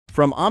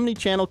From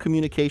omni-channel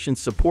communication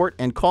support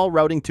and call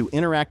routing to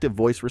interactive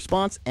voice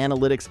response,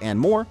 analytics, and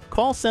more,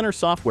 call center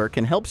software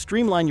can help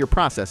streamline your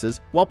processes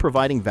while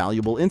providing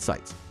valuable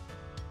insights.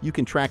 You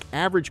can track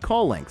average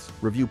call lengths,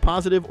 review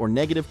positive or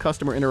negative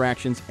customer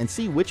interactions, and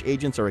see which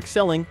agents are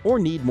excelling or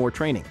need more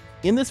training.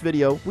 In this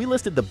video, we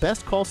listed the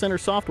best call center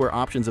software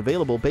options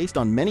available based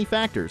on many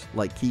factors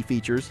like key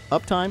features,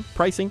 uptime,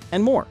 pricing,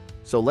 and more.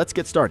 So let's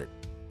get started.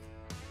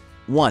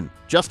 1.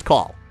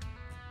 JustCall.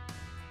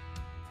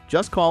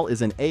 JustCall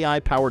is an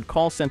AI-powered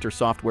call center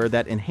software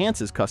that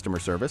enhances customer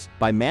service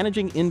by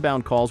managing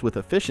inbound calls with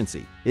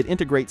efficiency. It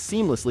integrates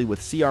seamlessly with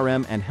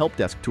CRM and help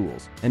desk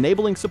tools,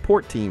 enabling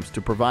support teams to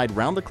provide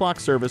round-the-clock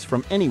service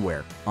from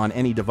anywhere, on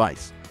any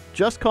device.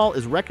 JustCall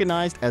is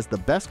recognized as the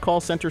best call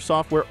center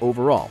software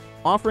overall,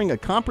 offering a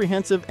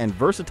comprehensive and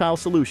versatile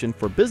solution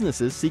for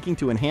businesses seeking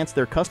to enhance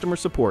their customer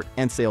support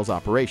and sales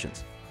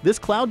operations. This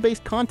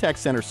cloud-based contact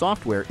center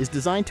software is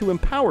designed to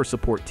empower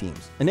support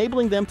teams,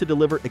 enabling them to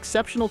deliver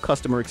exceptional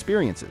customer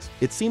experiences.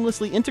 It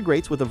seamlessly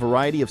integrates with a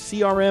variety of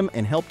CRM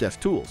and help desk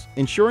tools,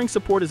 ensuring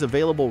support is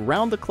available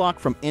round the clock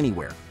from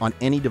anywhere, on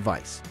any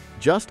device.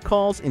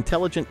 JustCall's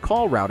intelligent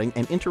call routing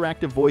and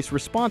interactive voice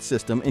response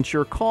system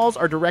ensure calls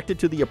are directed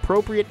to the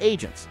appropriate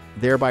agents,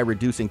 thereby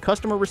reducing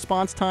customer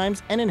response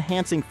times and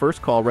enhancing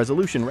first call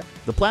resolution rate.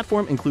 The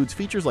platform includes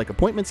features like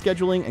appointment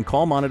scheduling and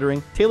call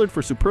monitoring, tailored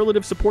for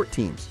superlative support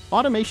teams.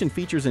 Automation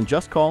features in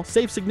JustCall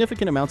save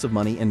significant amounts of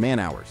money and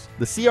man-hours.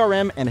 The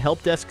CRM and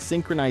help desk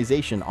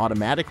synchronization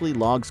automatically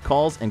logs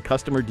calls and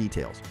customer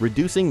details,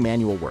 reducing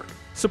manual work.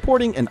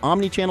 Supporting an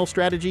omni-channel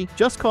strategy,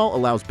 JustCall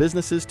allows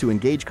businesses to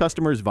engage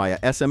customers via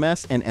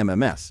SMS and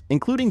MMS,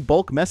 including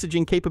bulk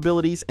messaging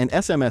capabilities and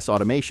SMS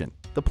automation.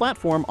 The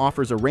platform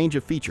offers a range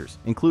of features,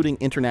 including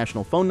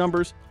international phone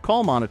numbers,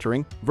 call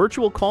monitoring,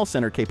 virtual call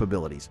center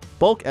capabilities,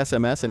 bulk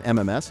SMS and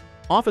MMS,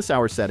 office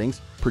hour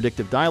settings,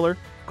 predictive dialer,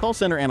 call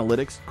center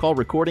analytics, call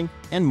recording,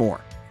 and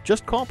more.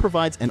 JustCall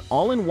provides an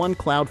all-in-one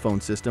cloud phone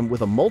system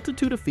with a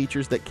multitude of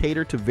features that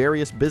cater to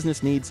various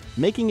business needs,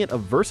 making it a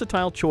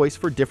versatile choice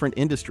for different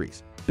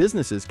industries.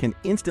 Businesses can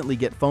instantly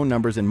get phone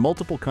numbers in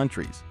multiple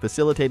countries,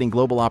 facilitating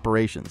global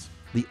operations.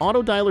 The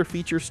auto dialer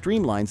feature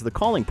streamlines the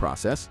calling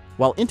process,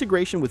 while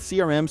integration with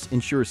CRMs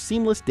ensures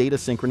seamless data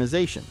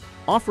synchronization.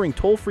 Offering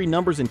toll-free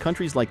numbers in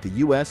countries like the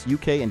US,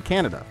 UK, and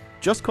Canada,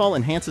 JustCall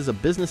enhances a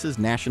business's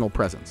national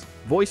presence.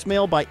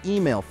 Voicemail by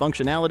email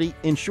functionality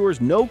ensures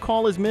no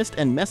call is missed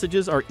and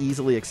messages are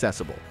easily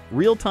accessible.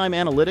 Real-time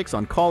analytics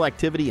on call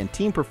activity and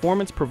team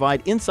performance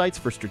provide insights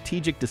for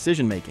strategic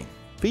decision-making.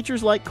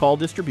 Features like call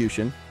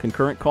distribution,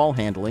 concurrent call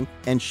handling,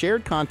 and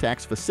shared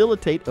contacts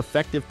facilitate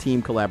effective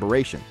team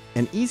collaboration.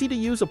 An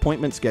easy-to-use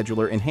appointment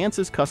scheduler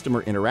enhances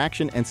customer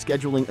interaction and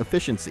scheduling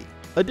efficiency.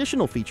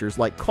 Additional features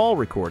like call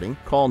recording,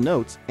 call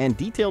notes, and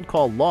detailed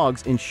call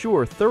logs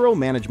ensure thorough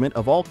management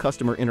of all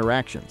customer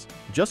interactions.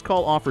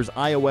 JustCall offers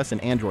iOS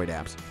and Android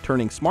apps,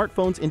 turning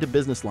smartphones into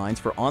business lines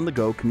for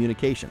on-the-go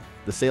communication.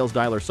 The sales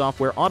dialer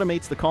software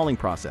automates the calling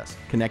process,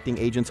 connecting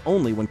agents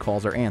only when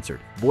calls are answered.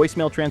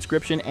 Voicemail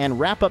transcription and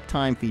wrap-up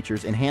time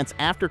features enhance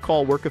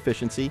after-call work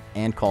efficiency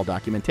and call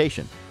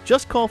documentation.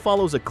 JustCall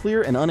follows a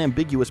clear and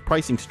unambiguous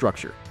pricing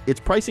structure. Its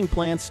pricing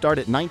plans start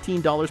at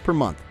 $19 per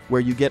month,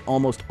 where you get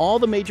almost all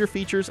the major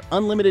features,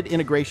 unlimited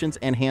integrations,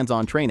 and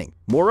hands-on training.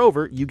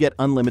 Moreover, you get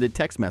unlimited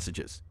text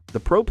messages. The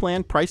Pro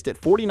plan, priced at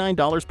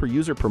 $49 per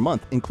user per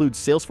month, includes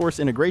Salesforce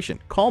integration,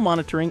 call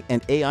monitoring,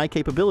 and AI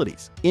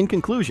capabilities. In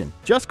conclusion,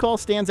 JustCall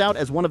stands out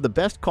as one of the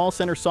best call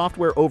center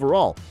software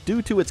overall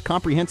due to its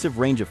comprehensive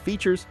range of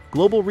features,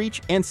 global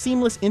reach, and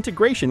seamless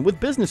integration with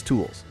business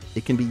tools.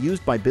 It can be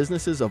used by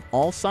businesses of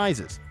all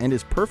sizes and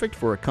is perfect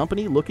for a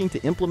company looking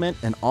to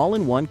implement an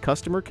all-in-one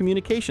customer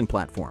communication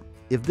platform.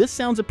 If this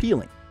sounds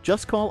appealing,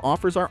 JustCall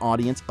offers our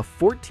audience a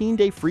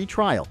 14-day free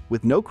trial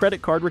with no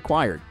credit card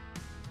required.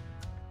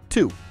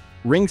 2.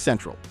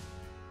 RingCentral.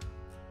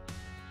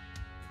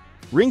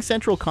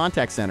 RingCentral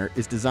Contact Center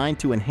is designed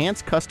to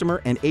enhance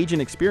customer and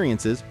agent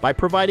experiences by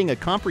providing a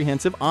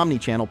comprehensive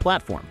omni-channel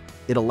platform.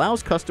 It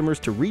allows customers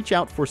to reach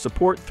out for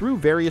support through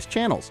various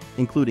channels,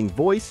 including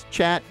voice,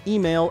 chat,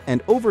 email,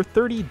 and over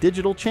 30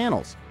 digital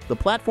channels. The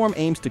platform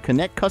aims to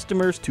connect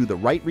customers to the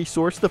right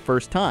resource the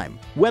first time,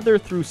 whether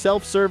through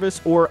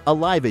self-service or a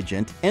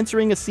LiveAgent,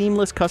 ensuring a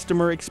seamless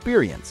customer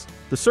experience.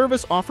 The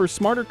service offers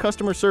smarter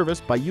customer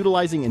service by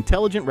utilizing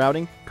intelligent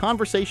routing,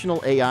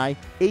 conversational AI,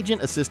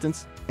 agent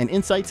assistance, and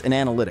insights and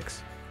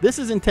analytics. This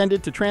is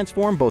intended to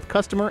transform both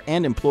customer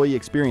and employee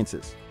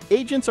experiences.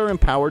 Agents are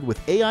empowered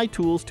with AI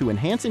tools to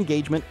enhance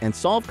engagement and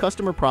solve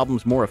customer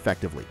problems more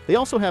effectively. They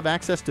also have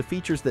access to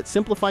features that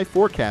simplify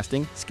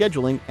forecasting,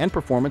 scheduling, and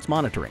performance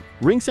monitoring.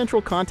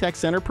 RingCentral Contact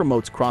Center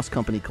promotes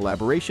cross-company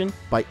collaboration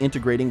by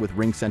integrating with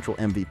RingCentral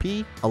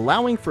MVP,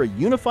 allowing for a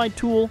unified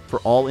tool for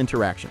all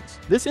interactions.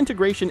 This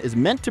integration is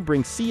meant to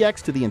bring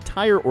CX to the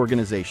entire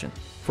organization.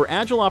 For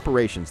agile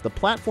operations, the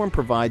platform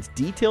provides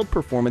detailed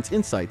performance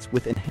insights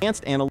with enhanced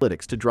enhanced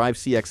analytics to drive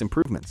CX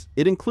improvements.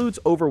 It includes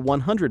over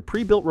 100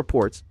 pre-built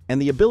reports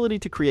and the ability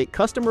to create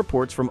custom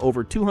reports from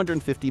over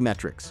 250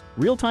 metrics.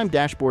 Real-time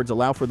dashboards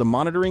allow for the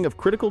monitoring of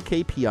critical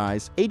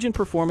KPIs, agent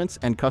performance,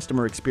 and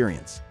customer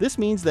experience. This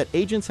means that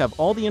agents have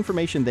all the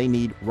information they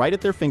need right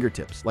at their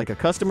fingertips, like a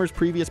customer's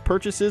previous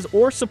purchases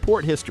or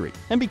support history.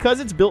 And because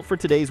it's built for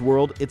today's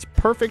world, it's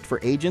perfect for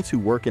agents who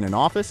work in an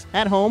office,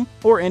 at home,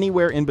 or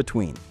anywhere in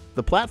between.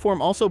 The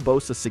platform also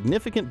boasts a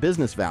significant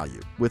business value,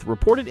 with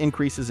reported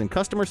increases in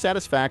customer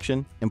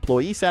satisfaction,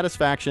 employee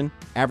satisfaction,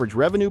 average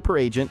revenue per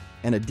agent,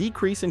 and a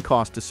decrease in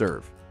cost to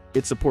serve.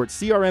 It supports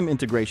CRM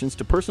integrations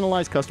to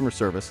personalize customer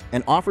service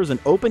and offers an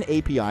open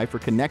API for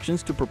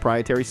connections to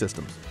proprietary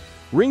systems.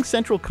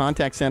 RingCentral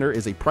Contact Center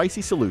is a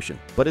pricey solution,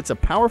 but it's a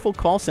powerful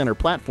call center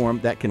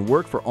platform that can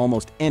work for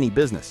almost any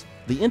business.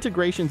 The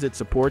integrations it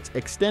supports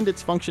extend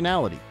its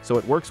functionality, so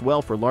it works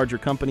well for larger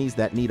companies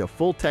that need a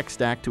full tech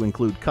stack to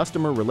include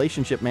customer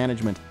relationship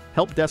management,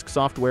 help desk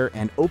software,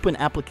 and open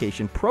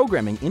application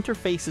programming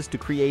interfaces to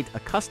create a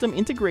custom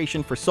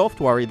integration for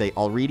software they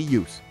already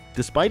use.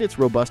 Despite its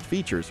robust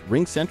features,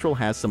 RingCentral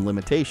has some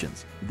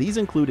limitations. These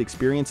include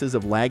experiences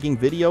of lagging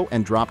video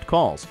and dropped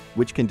calls,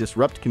 which can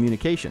disrupt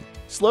communication.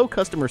 Slow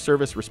customer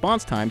service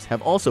response times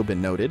have also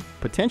been noted,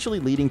 potentially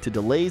leading to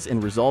delays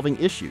in resolving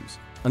issues.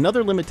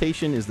 Another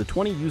limitation is the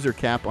 20-user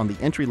cap on the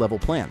entry-level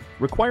plan,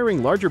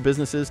 requiring larger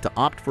businesses to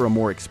opt for a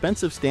more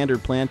expensive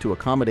standard plan to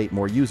accommodate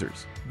more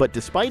users. But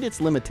despite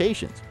its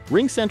limitations,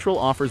 RingCentral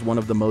offers one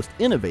of the most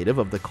innovative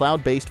of the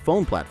cloud-based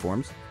phone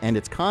platforms, and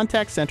its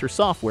contact center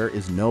software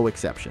is no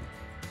exception.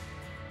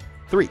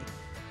 3.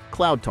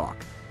 CloudTalk.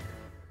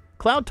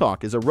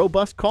 CloudTalk is a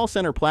robust call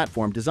center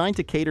platform designed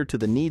to cater to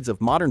the needs of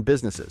modern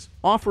businesses,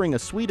 offering a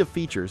suite of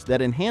features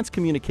that enhance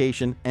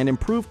communication and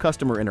improve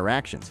customer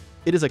interactions.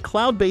 It is a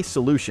cloud-based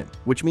solution,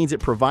 which means it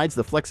provides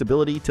the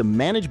flexibility to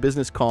manage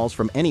business calls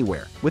from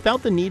anywhere,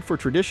 without the need for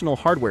traditional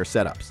hardware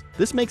setups.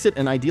 This makes it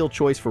an ideal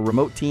choice for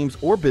remote teams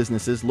or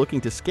businesses looking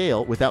to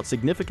scale without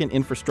significant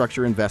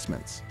infrastructure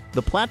investments.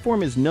 The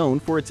platform is known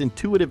for its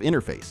intuitive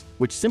interface,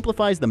 which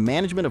simplifies the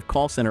management of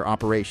call center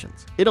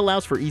operations. It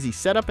allows for easy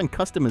setup and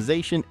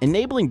customization,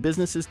 enabling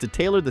businesses to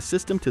tailor the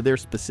system to their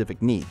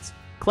specific needs.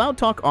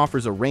 CloudTalk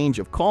offers a range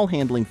of call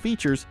handling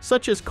features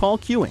such as call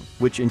queuing,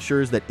 which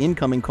ensures that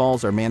incoming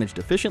calls are managed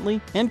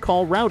efficiently, and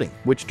call routing,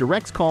 which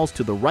directs calls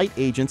to the right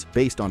agents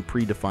based on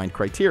predefined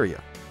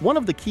criteria. One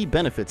of the key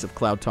benefits of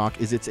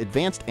CloudTalk is its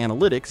advanced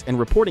analytics and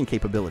reporting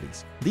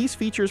capabilities. These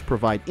features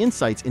provide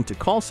insights into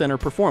call center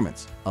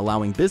performance,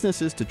 allowing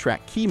businesses to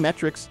track key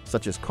metrics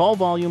such as call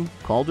volume,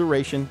 call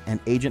duration, and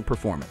agent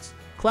performance.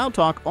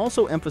 CloudTalk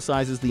also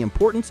emphasizes the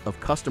importance of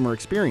customer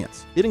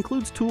experience. It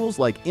includes tools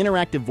like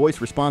interactive voice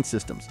response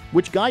systems,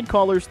 which guide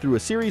callers through a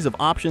series of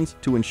options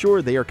to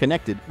ensure they are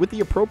connected with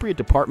the appropriate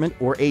department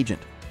or agent.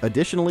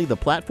 Additionally, the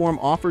platform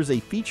offers a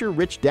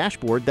feature-rich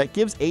dashboard that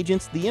gives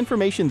agents the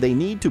information they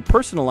need to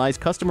personalize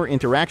customer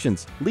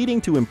interactions,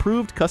 leading to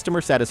improved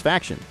customer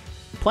satisfaction.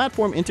 The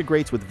platform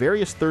integrates with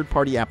various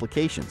third-party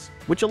applications,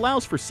 which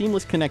allows for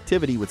seamless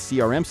connectivity with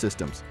CRM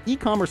systems,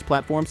 e-commerce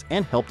platforms,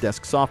 and help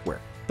desk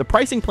software. The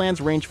pricing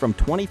plans range from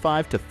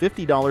 $25 to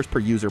 $50 per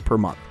user per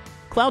month.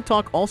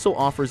 CloudTalk also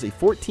offers a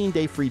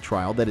 14-day free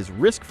trial that is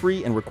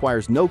risk-free and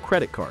requires no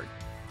credit card.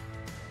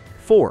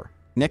 4.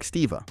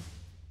 Nextiva.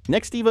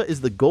 Nextiva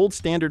is the gold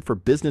standard for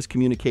business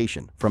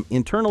communication, from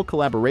internal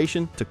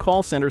collaboration to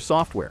call center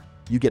software.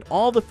 You get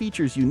all the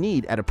features you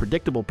need at a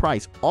predictable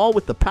price, all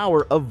with the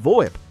power of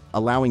VoIP,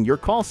 allowing your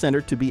call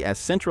center to be as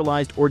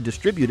centralized or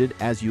distributed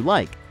as you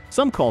like.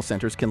 Some call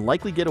centers can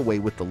likely get away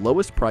with the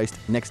lowest priced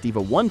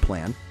Nextiva One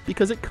plan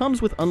because it comes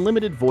with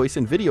unlimited voice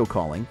and video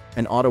calling,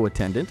 an auto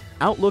attendant,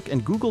 Outlook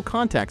and Google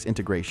Contacts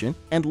integration,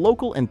 and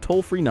local and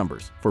toll-free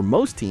numbers. For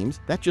most teams,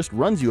 that just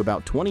runs you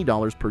about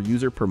 $20 per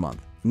user per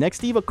month.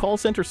 Nextiva call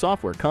center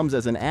software comes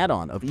as an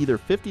add-on of either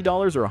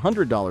 $50 or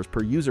 $100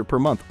 per user per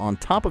month on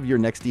top of your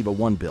Nextiva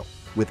One bill.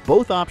 With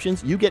both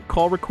options, you get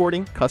call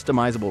recording,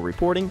 customizable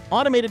reporting,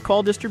 automated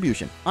call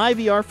distribution,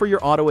 IVR for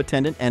your auto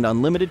attendant, and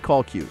unlimited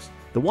call queues.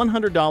 The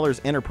 $100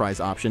 Enterprise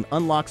option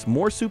unlocks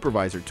more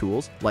supervisor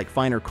tools like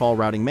finer call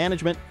routing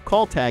management,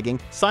 call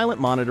tagging,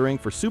 silent monitoring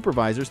for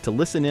supervisors to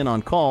listen in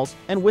on calls,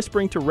 and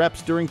whispering to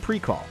reps during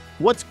pre-call.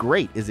 What's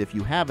great is if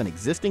you have an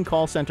existing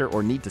call center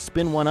or need to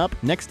spin one up,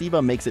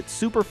 Nextiva makes it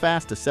super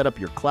fast to set up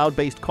your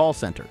cloud-based call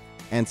center.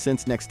 And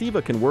since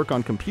Nextiva can work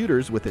on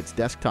computers with its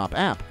desktop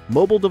app,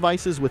 mobile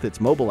devices with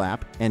its mobile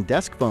app, and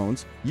desk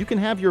phones, you can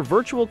have your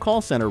virtual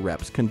call center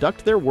reps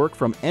conduct their work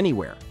from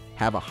anywhere.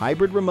 Have a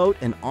hybrid remote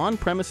and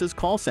on-premises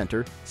call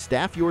center,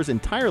 staff yours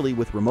entirely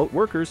with remote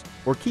workers,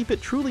 or keep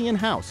it truly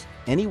in-house.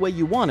 Any way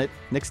you want it,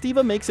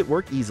 Nextiva makes it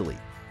work easily.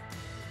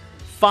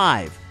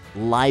 5.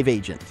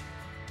 LiveAgent.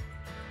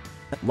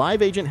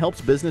 LiveAgent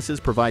helps businesses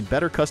provide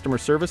better customer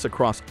service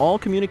across all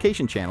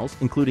communication channels,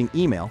 including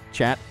email,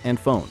 chat, and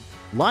phone.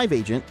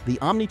 LiveAgent, the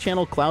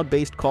omni-channel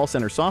cloud-based call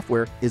center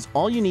software, is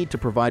all you need to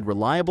provide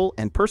reliable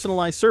and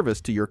personalized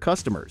service to your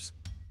customers.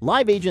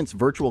 LiveAgent's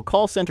virtual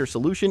call center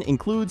solution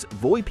includes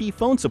VoIP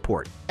phone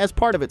support as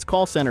part of its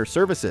call center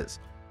services.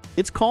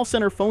 Its call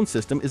center phone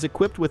system is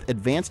equipped with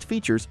advanced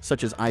features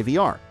such as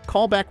IVR,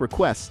 callback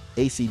requests,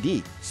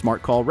 ACD,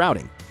 smart call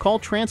routing, call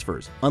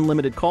transfers,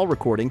 unlimited call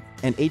recording,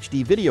 and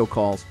HD video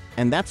calls,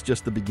 and that's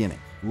just the beginning.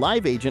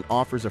 LiveAgent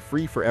offers a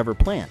free forever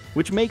plan,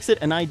 which makes it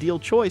an ideal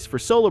choice for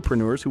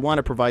solopreneurs who want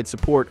to provide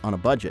support on a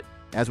budget.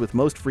 As with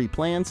most free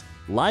plans,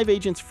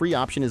 LiveAgent's free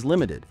option is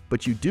limited,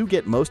 but you do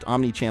get most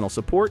omni-channel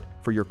support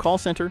for your call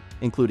center,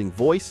 including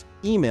voice,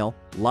 email,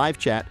 live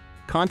chat,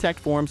 contact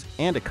forms,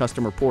 and a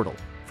customer portal.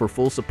 For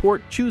full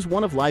support, choose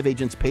one of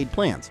LiveAgent's paid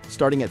plans,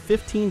 starting at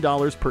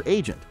 $15 per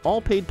agent.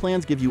 All paid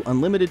plans give you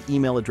unlimited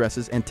email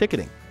addresses and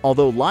ticketing.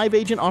 Although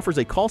LiveAgent offers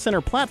a call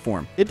center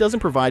platform, it doesn't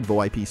provide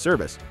VoIP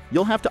service.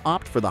 You'll have to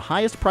opt for the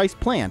highest priced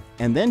plan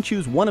and then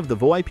choose one of the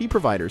VoIP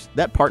providers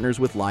that partners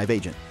with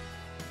LiveAgent.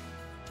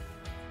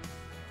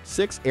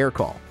 6.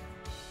 AirCall.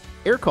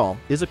 AirCall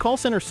is a call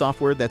center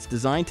software that's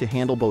designed to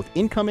handle both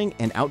incoming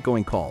and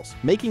outgoing calls,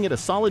 making it a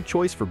solid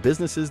choice for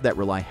businesses that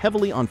rely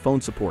heavily on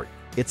phone support.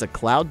 It's a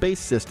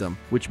cloud-based system,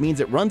 which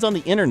means it runs on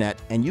the internet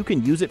and you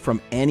can use it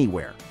from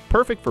anywhere.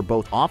 Perfect for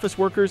both office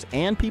workers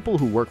and people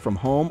who work from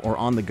home or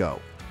on the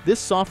go. This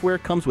software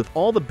comes with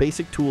all the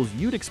basic tools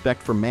you'd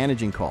expect for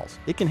managing calls.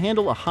 It can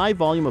handle a high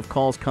volume of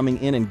calls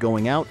coming in and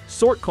going out,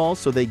 sort calls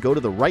so they go to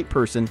the right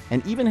person,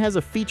 and even has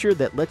a feature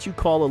that lets you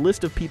call a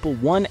list of people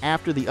one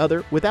after the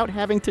other without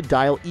having to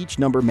dial each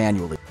number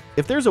manually.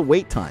 If there's a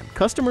wait time,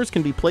 customers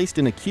can be placed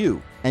in a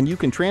queue, and you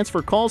can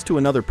transfer calls to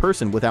another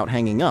person without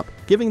hanging up,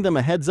 giving them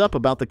a heads up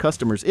about the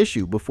customer's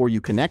issue before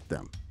you connect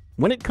them.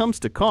 When it comes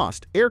to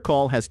cost,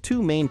 AirCall has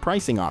two main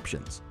pricing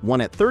options,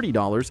 one at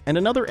 $30 and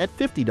another at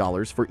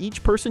 $50 for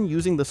each person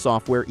using the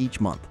software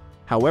each month.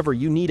 However,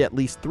 you need at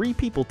least 3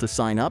 people to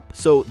sign up,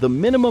 so the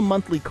minimum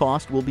monthly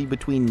cost will be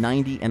between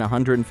 $90 and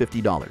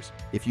 $150.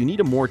 If you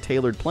need a more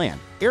tailored plan,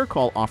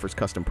 AirCall offers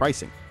custom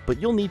pricing,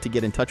 but you'll need to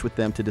get in touch with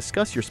them to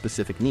discuss your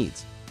specific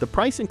needs. The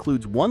price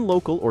includes one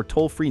local or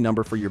toll-free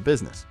number for your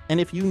business, and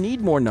if you need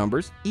more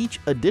numbers, each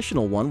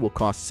additional one will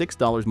cost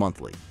 $6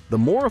 monthly. The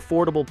more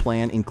affordable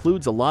plan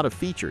includes a lot of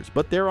features,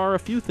 but there are a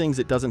few things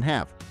it doesn't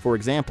have. For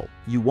example,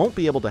 you won't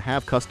be able to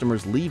have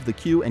customers leave the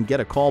queue and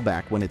get a call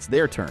back when it's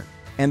their turn.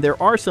 And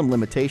there are some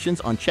limitations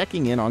on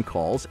checking in on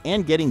calls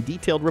and getting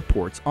detailed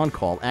reports on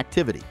call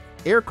activity.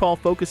 AirCall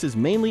focuses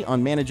mainly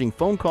on managing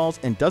phone calls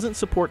and doesn't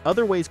support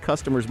other ways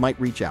customers might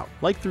reach out,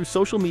 like through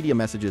social media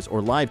messages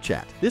or live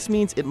chat. This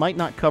means it might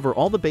not cover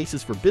all the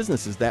bases for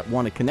businesses that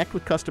want to connect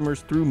with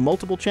customers through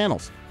multiple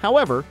channels.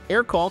 However,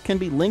 AirCall can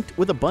be linked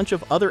with a bunch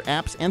of other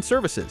apps and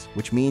services,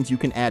 which means you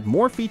can add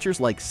more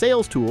features like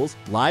sales tools,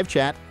 live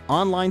chat,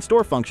 online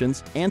store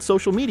functions, and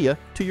social media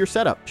to your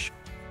setup.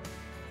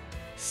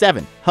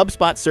 7.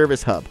 HubSpot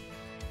Service Hub.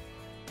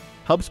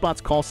 HubSpot's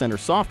call center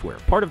software,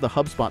 part of the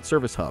HubSpot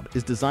Service Hub,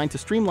 is designed to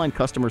streamline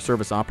customer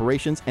service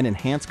operations and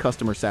enhance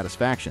customer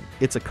satisfaction.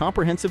 It's a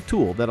comprehensive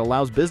tool that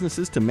allows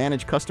businesses to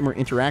manage customer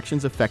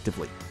interactions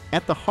effectively.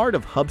 At the heart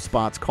of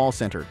HubSpot's call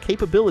center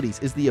capabilities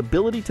is the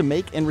ability to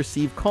make and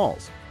receive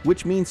calls,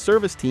 which means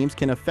service teams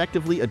can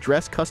effectively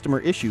address customer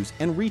issues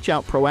and reach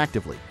out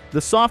proactively. The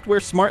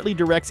software smartly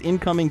directs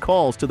incoming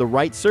calls to the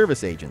right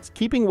service agents,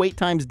 keeping wait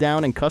times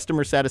down and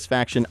customer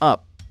satisfaction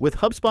up. With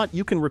HubSpot,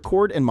 you can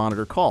record and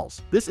monitor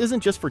calls. This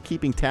isn't just for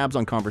keeping tabs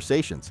on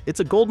conversations.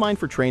 It's a goldmine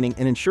for training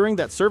and ensuring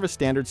that service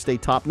standards stay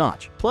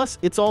top-notch. Plus,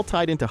 it's all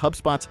tied into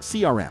HubSpot's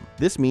CRM.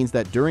 This means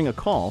that during a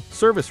call,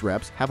 service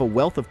reps have a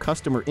wealth of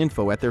customer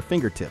info at their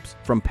fingertips,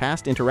 from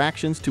past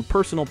interactions to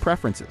personal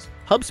preferences.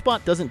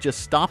 HubSpot doesn't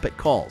just stop at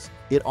calls.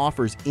 It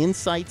offers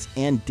insights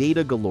and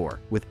data galore,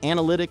 with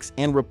analytics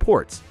and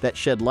reports that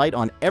shed light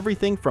on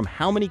everything from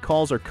how many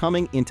calls are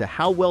coming into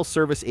how well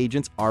service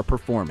agents are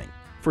performing.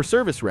 For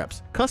service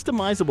reps,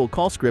 customizable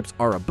call scripts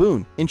are a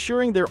boon,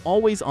 ensuring they're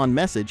always on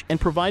message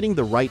and providing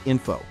the right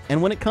info.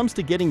 And when it comes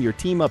to getting your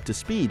team up to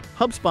speed,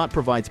 HubSpot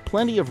provides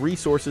plenty of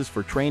resources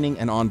for training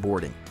and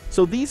onboarding.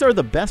 So these are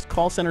the best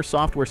call center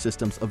software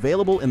systems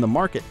available in the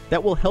market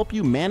that will help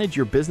you manage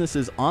your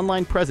business's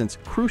online presence,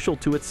 crucial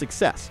to its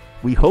success.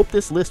 We hope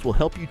this list will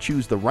help you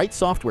choose the right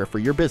software for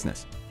your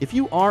business. If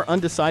you are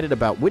undecided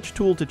about which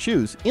tool to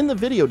choose, in the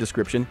video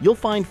description, you'll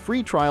find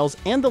free trials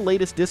and the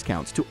latest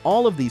discounts to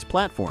all of these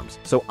platforms.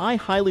 So I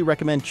highly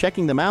recommend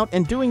checking them out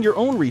and doing your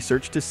own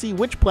research to see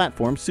which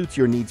platform suits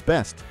your needs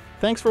best.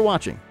 Thanks for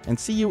watching, and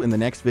see you in the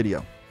next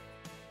video.